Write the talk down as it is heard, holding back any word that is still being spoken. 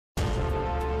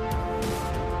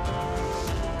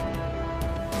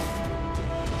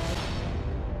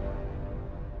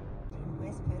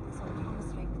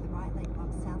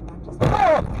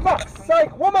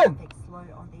sake, woman!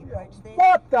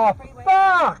 What the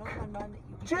fuck?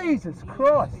 Jesus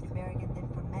Christ!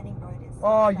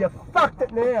 Oh, you fucked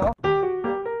it now.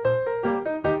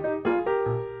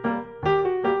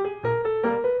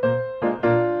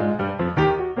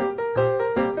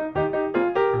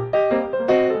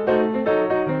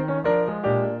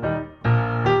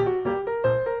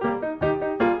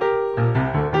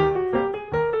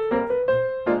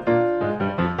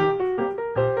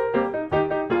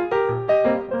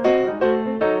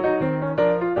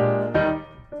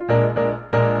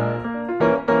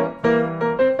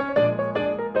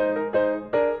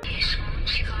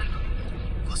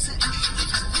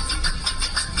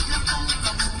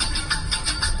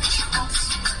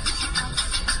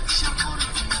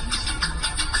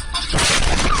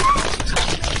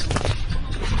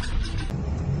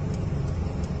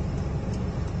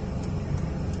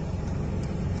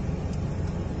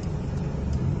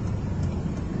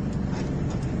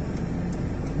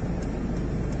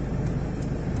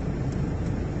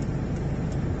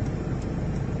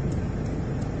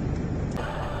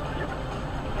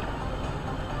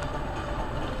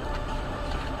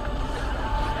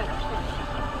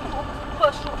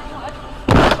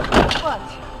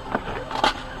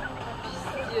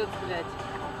 Пиздец, блядь.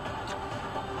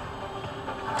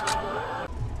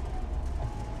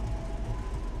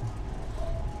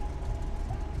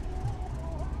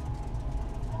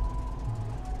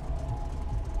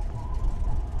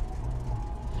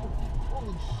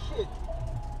 Holy shit!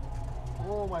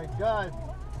 Oh my god!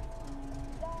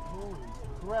 Holy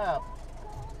crap!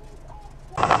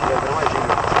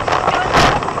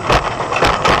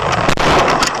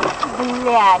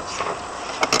 Блядь.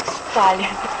 Встали.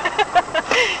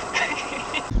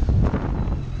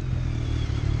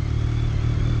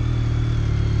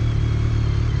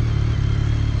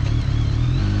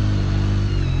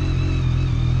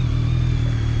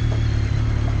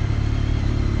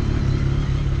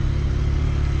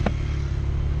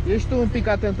 Ești tu un pic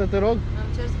atentă, te rog? Îmi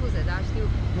cer scuze, da, știu.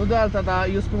 Nu de alta, dar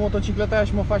eu sunt pe motocicleta aia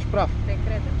și mă faci praf. Te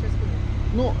cred, îmi cer scuze.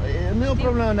 Nu e o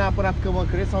problemă neapărat că mă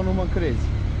crezi sau nu mă crezi.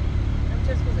 Îmi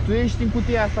cer scuze. Tu ești în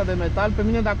cutia asta de metal, pe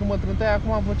mine dacă mă trânteai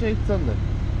acum făceai țândă.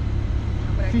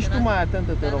 Fii și tu mai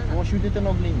atentă, te rog, frumos, și uite-te în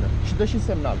oglindă. Și dă și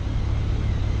semnal.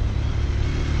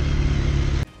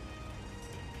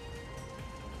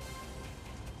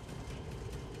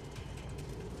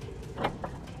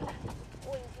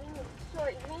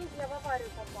 Извините, я в аварию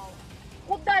попала.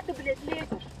 Куда ты, блядь,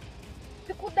 лезешь?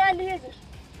 Ты куда лезешь?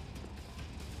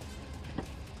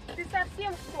 Ты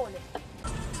совсем, что ли?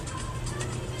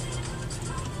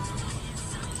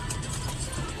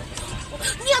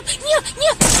 Нет, нет,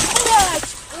 нет!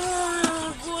 Блядь!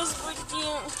 Господи!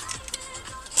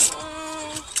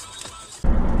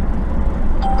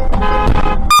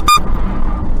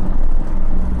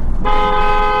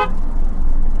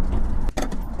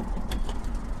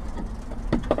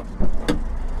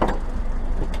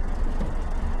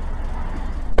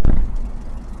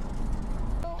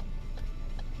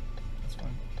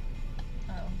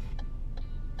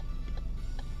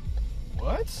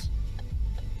 What?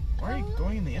 Why are you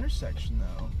going in the intersection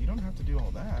though? You don't have to do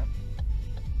all that.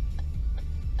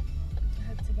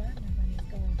 That's bad when he's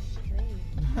going straight.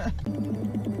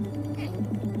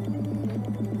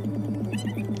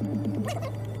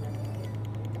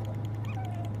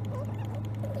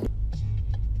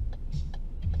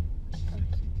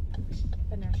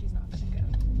 But now she's not gonna go.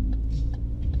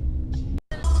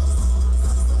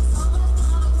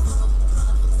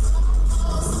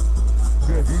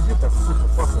 Везде так вкусно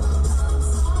пахнет.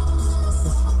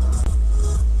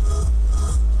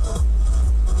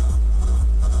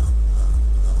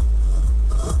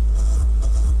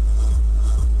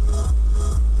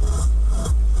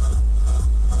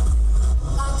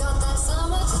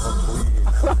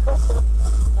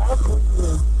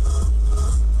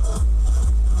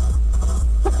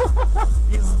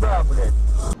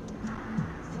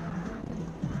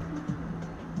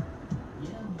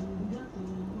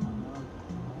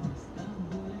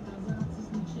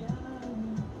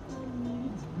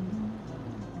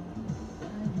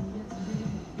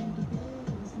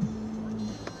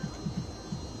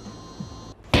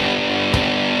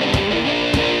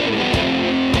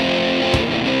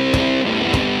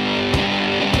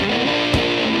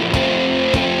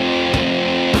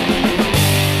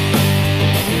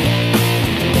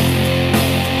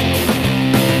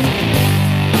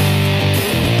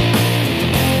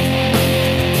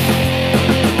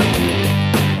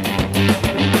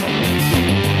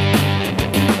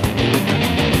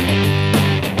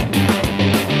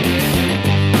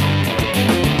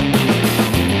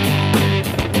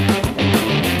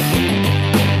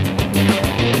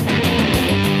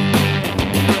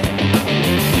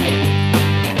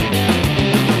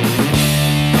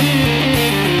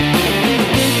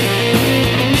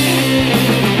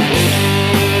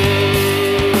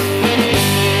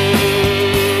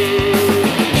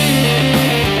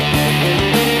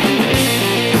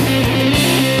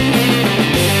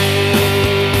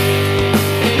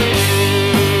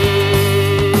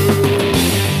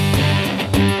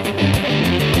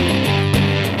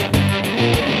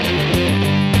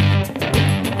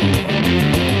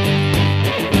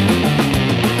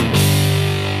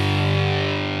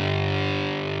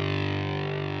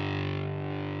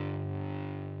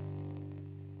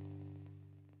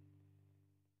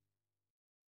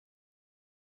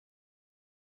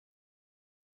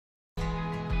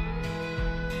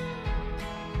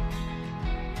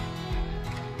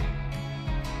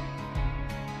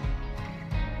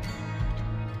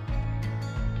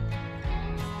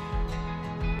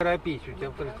 Торопись, у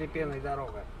тебя второстепенная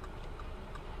дорога.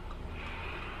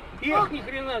 Эх, ни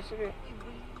хрена себе.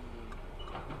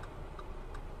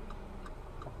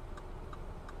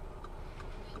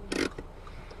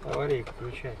 Аварийку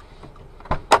включай.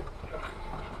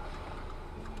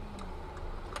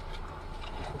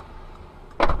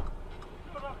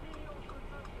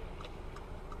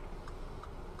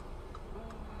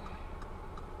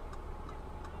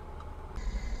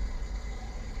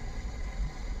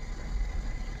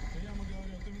 Я ему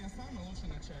говорю, ты меня самый лучший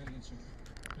начальничек.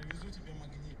 Привезу тебе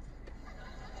магнит.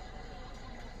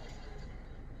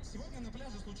 Сегодня на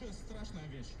пляже случилась страшная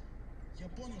вещь. Я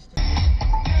понял, что...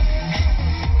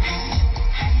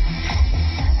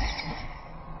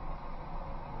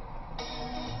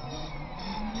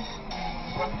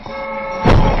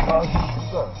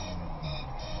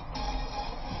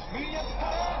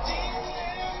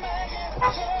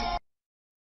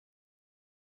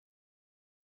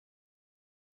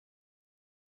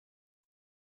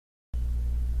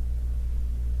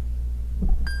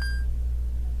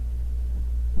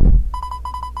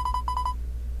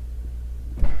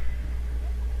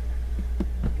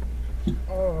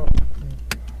 Oh,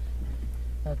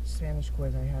 that Spanish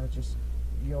quiz I had to just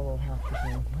YOLO half the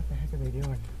thing. What the heck are they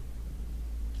doing?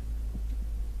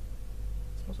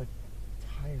 It smells like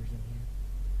tires in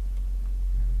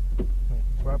here. Wait,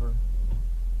 rubber.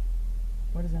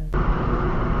 What is that?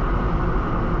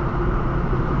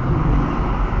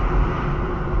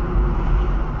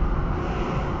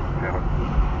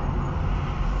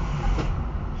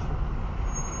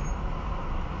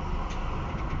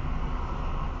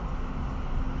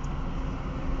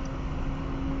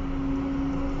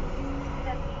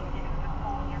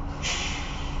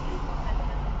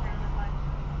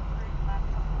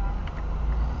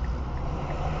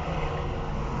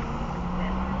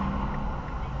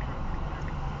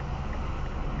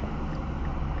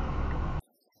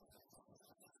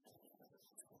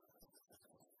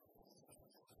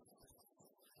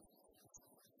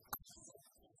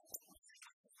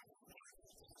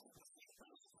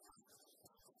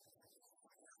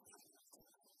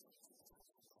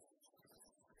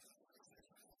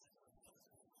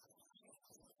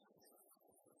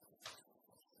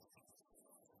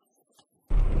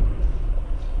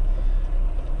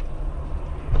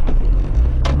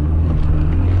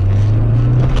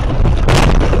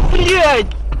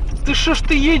 Блядь! Ты шо ж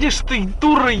ты едешь, ты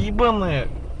дура ебаная?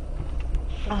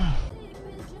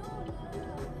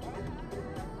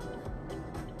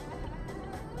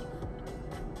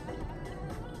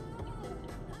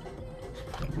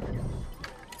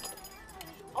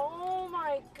 Oh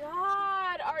my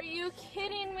god, are you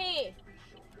kidding me?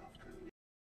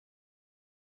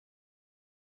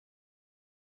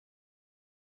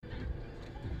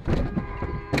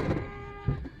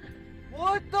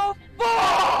 What the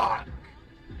fuck?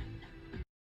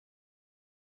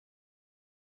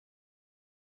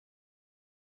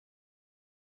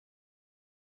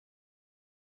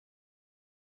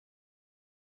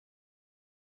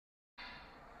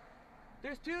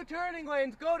 There's 2 turning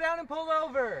lanes. Go down and pull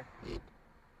over.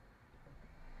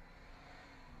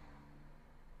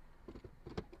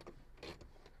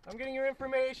 I'm getting your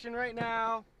information right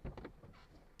now.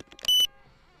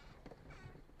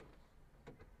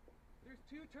 There's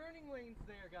 2 turning lanes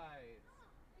there, guys.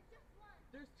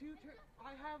 There's 2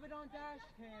 I have it on dash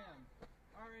cam.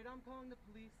 Alright, I'm calling the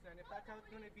police then, if that's how it's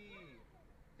gonna be.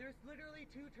 There's literally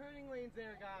 2 turning lanes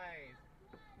there, guys.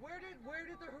 Where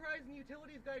did the Horizon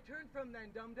Utilities guy turn from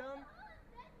then, dum-dum?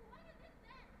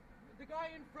 The guy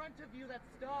in front of you that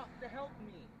stopped to help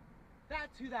me.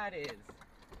 That's who that is.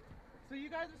 So you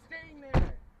guys are staying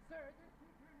there. Sir,